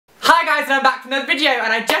guys, and I'm back for another video,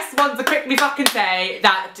 and I just want to quickly fucking say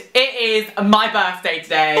that it is my birthday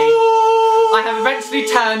today. Ooh. I have eventually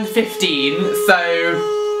turned 15,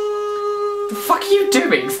 so... The fuck are you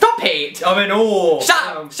doing? Stop it! I'm in awe.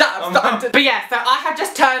 Shut up, stop. But yeah, so I have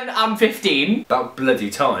just turned 15. About bloody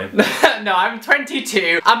time. No, I'm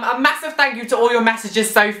 22. A massive thank you to all your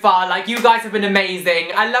messages so far. Like, you guys have been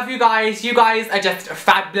amazing. I love you guys. You guys are just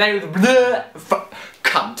fabulous.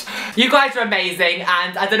 Cunt. You guys are amazing,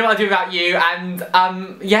 and I don't know what to do without you,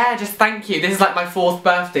 and yeah, just thank you. This is like my 4th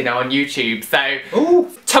birthday now on YouTube, so ooh.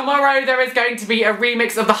 Tomorrow there is going to be a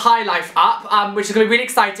remix of the High Life up, which is going to be really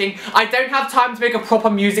exciting. I don't have time to make a proper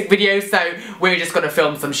music video, so we're just going to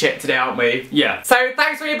film some shit today, aren't we? Yeah. So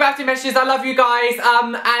thanks for your birthday messages, I love you guys,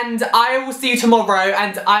 and I will see you tomorrow,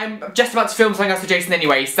 and I'm just about to film something else for Jason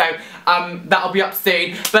anyway, so that'll be up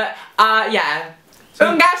soon, but yeah.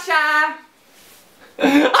 UnGashaa!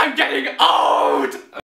 I'm getting old!